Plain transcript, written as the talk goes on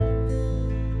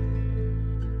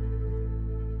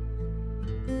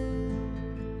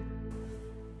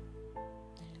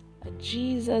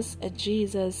Jesus,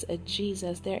 Jesus,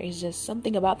 Jesus. There is just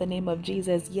something about the name of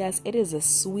Jesus. Yes, it is the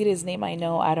sweetest name I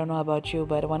know. I don't know about you,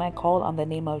 but when I call on the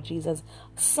name of Jesus,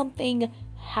 something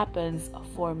happens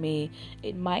for me.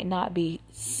 It might not be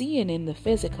seen in the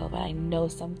physical, but I know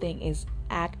something is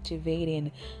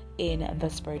activating in the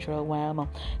spiritual realm.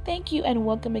 Thank you and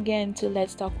welcome again to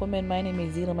Let's Talk Women. My name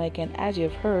is Zita Mike, and as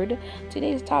you've heard,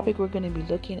 today's topic we're going to be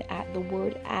looking at the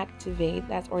word activate.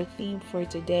 That's our theme for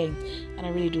today, and I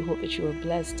really do hope that you are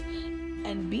blessed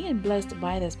and being blessed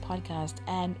by this podcast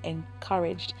and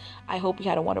encouraged. I hope you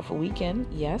had a wonderful weekend.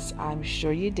 Yes, I'm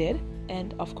sure you did.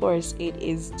 And of course, it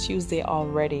is Tuesday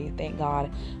already. Thank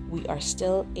God. We are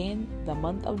still in the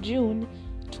month of June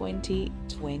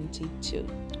 2022.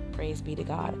 Praise be to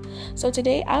God. So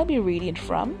today I'll be reading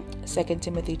from 2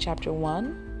 Timothy chapter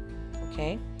 1,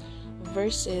 okay,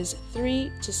 verses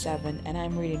 3 to 7, and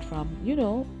I'm reading from,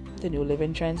 the New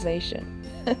Living Translation.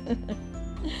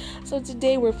 So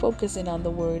today we're focusing on the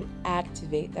word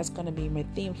activate. That's going to be my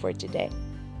theme for today.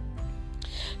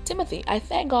 Timothy, I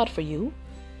thank God for you,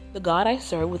 the God I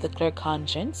serve with a clear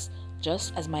conscience,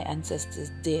 just as my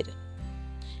ancestors did.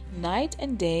 Night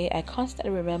and day I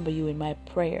constantly remember you in my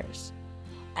prayers.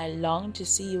 I long to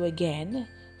see you again,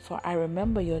 for I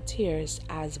remember your tears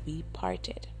as we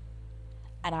parted.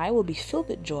 And I will be filled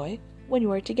with joy when you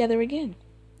are together again.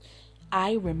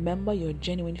 I remember your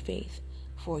genuine faith,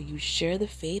 for you share the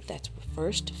faith that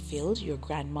first filled your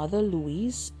grandmother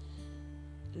Louis,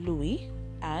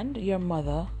 and your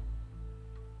mother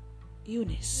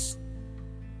Eunice.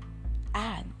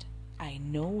 And I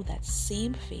know that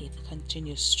same faith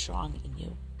continues strong in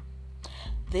you.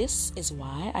 This is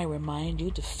why I remind you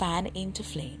to fan into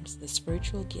flames the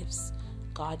spiritual gifts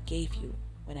God gave you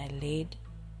when I laid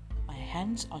my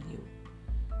hands on you.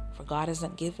 For God has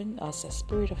not given us a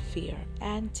spirit of fear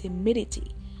and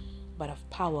timidity, but of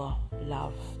power,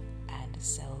 love, and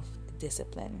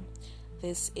self-discipline.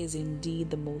 This is indeed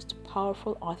the most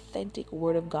powerful, authentic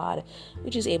word of God,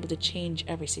 which is able to change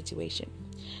every situation.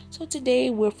 So today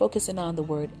we're focusing on the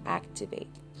word activate.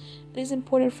 It is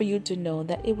important for you to know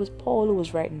that it was Paul who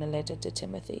was writing the letter to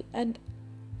Timothy. And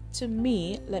to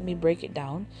me, let me break it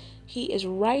down. He is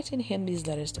writing him these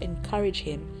letters to encourage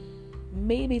him.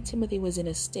 Maybe Timothy was in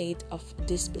a state of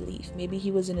disbelief. Maybe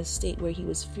he was in a state where he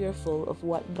was fearful of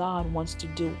what God wants to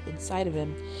do inside of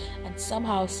him. And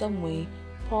somehow, some way,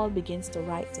 Paul begins to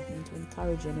write to him to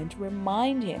encourage him and to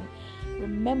remind him,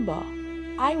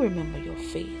 I remember your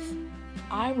faith.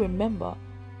 I remember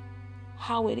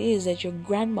how it is that your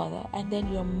grandmother and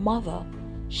then your mother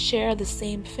share the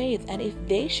same faith. And if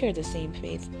they share the same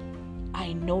faith,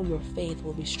 I know your faith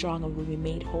will be strong and will be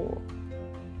made whole.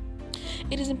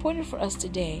 It is important for us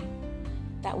today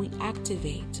that we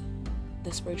activate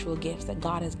the spiritual gifts that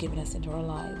God has given us into our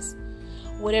lives.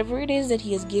 Whatever it is that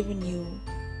He has given you,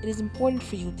 it is important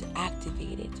for you to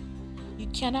activate it. You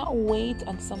cannot wait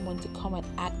on someone to come and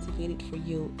activate it for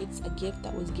you. It's a gift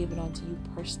that was given unto you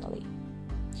personally.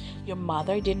 Your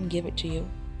mother didn't give it to you.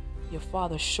 Your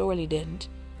father surely didn't.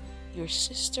 Your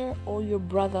sister or your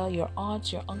brother, your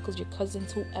aunts, your uncles, your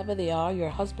cousins, whoever they are, your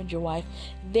husband, your wife,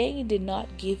 they did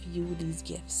not give you these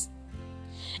gifts.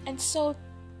 And so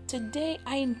today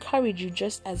I encourage you,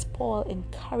 just as Paul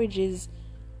encourages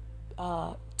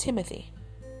Timothy,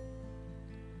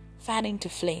 fan into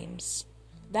flames.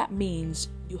 That means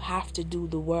you have to do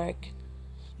the work.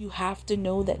 You have to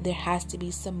know that there has to be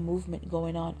some movement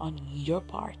going on your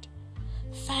part.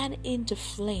 Fan into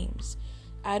flames.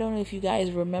 I don't know if you guys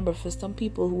remember, for some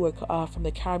people who are from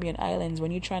the Caribbean islands,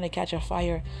 when you're trying to catch a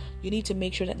fire, you need to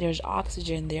make sure that there's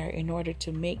oxygen there in order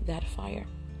to make that fire.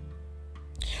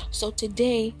 So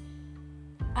today,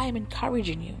 I am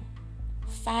encouraging you.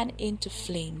 Fan into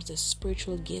flames the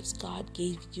spiritual gifts God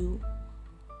gave you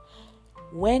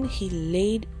when He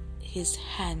laid His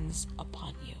hands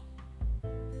upon you.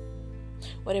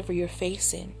 Whatever you're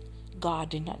facing, God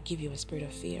did not give you a spirit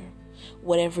of fear.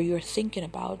 Whatever you're thinking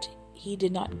about, He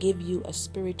did not give you a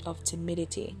spirit of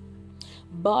timidity,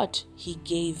 but He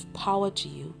gave power to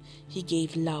you. He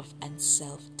gave love and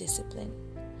self-discipline.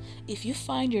 If you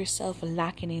find yourself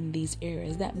lacking in these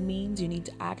areas, that means you need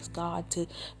to ask God to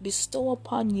bestow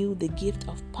upon you the gift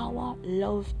of power,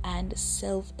 love, and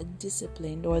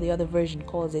self-discipline, or the other version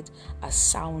calls it a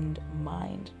sound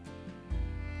mind.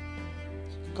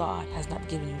 God has not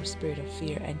given you a spirit of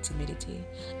fear and timidity.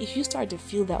 If you start to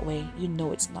feel that way, you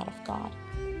know it's not of God.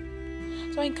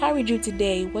 So I encourage you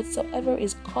today, whatsoever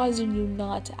is causing you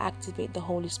not to activate the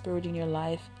Holy Spirit in your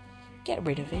life, get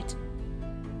rid of it.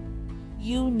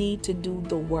 You need to do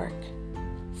the work.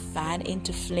 Fan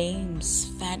into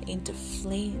flames. Fan into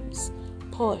flames.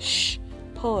 Push.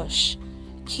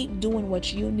 Keep doing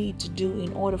what you need to do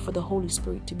in order for the Holy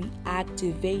Spirit to be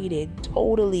activated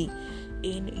totally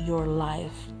in your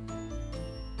life.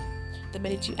 The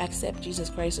minute you accept Jesus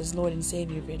Christ as Lord and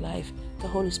Savior of your life, the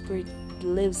Holy Spirit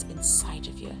lives inside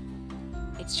of you.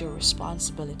 It's your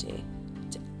responsibility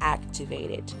to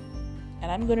activate it.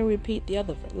 And I'm going to repeat the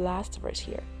last verse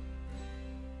here.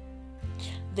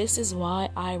 This is why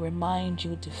I remind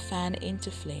you to fan into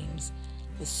flames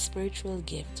the spiritual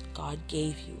gift God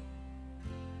gave you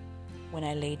when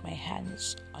I laid my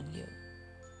hands on you.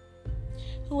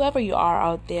 Whoever you are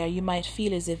out there, you might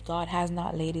feel as if God has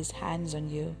not laid his hands on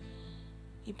you.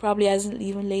 He probably hasn't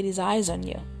even laid his eyes on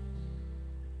you.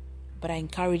 But I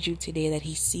encourage you today that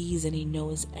he sees and he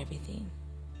knows everything.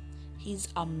 He's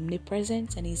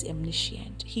omnipresent and he's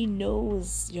omniscient. He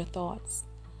knows your thoughts.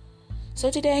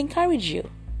 So today I encourage you.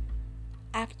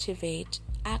 Activate.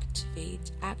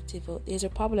 There's a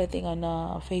popular thing on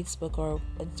Facebook or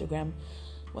Instagram,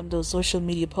 one of those social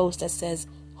media posts that says,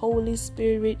 Holy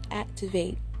Spirit,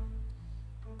 activate.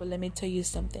 But let me tell you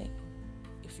something.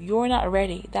 If you're not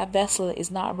ready, that vessel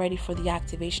is not ready for the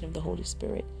activation of the Holy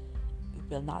Spirit, it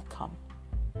will not come.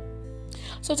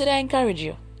 So today I encourage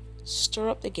you, stir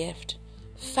up the gift,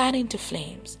 fan into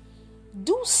flames,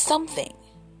 do something.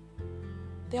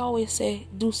 They always say,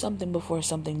 do something before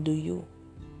something do you.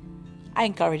 I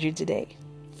encourage you today,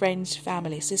 friends,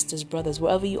 family, sisters, brothers,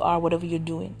 wherever you are, whatever you're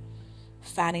doing,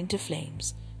 fan into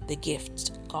flames the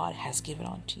gifts God has given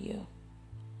unto you.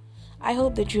 I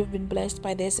hope that you've been blessed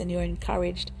by this and you're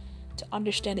encouraged to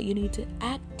understand that you need to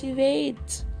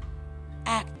activate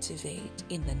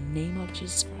in the name of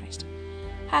Jesus Christ.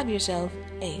 Have yourself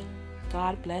a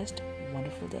God-blessed,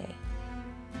 wonderful day.